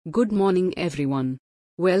Good morning, everyone.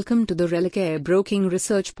 Welcome to the Relicare Broking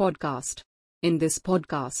Research Podcast. In this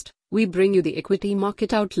podcast, we bring you the equity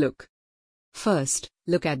market outlook. First,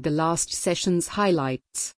 look at the last session's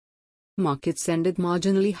highlights. Markets ended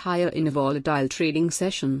marginally higher in a volatile trading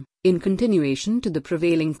session, in continuation to the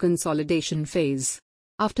prevailing consolidation phase.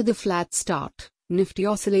 After the flat start, Nifty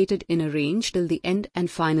oscillated in a range till the end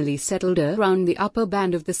and finally settled around the upper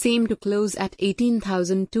band of the same to close at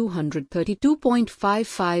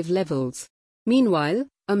 18,232.55 levels. Meanwhile,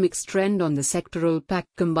 a mixed trend on the sectoral pack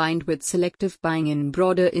combined with selective buying in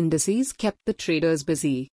broader indices kept the traders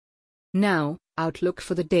busy. Now, outlook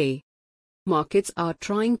for the day. Markets are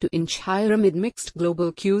trying to inch higher amid mixed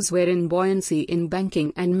global cues wherein buoyancy in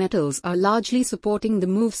banking and metals are largely supporting the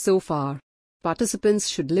move so far. Participants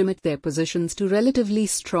should limit their positions to relatively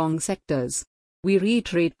strong sectors. We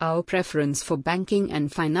reiterate our preference for banking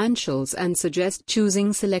and financials and suggest choosing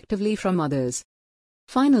selectively from others.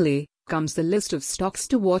 Finally, comes the list of stocks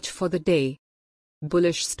to watch for the day.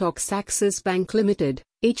 Bullish stocks: Axis Bank Limited,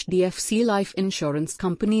 HDFC Life Insurance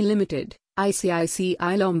Company Limited,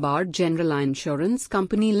 ICICI Lombard General Insurance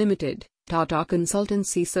Company Limited, Tata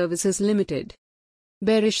Consultancy Services Limited.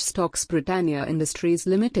 Bearish stocks: Britannia Industries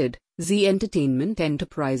Limited, Zee Entertainment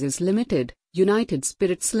Enterprises Limited, United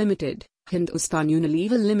Spirits Limited, Hindustan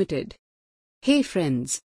Unilever Limited. Hey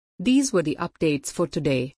friends! These were the updates for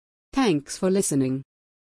today. Thanks for listening.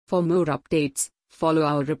 For more updates, follow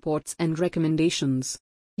our reports and recommendations.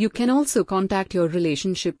 You can also contact your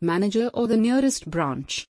relationship manager or the nearest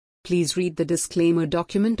branch. Please read the disclaimer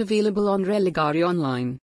document available on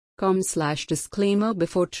religareonline.com/disclaimer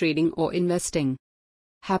before trading or investing.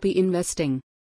 Happy investing!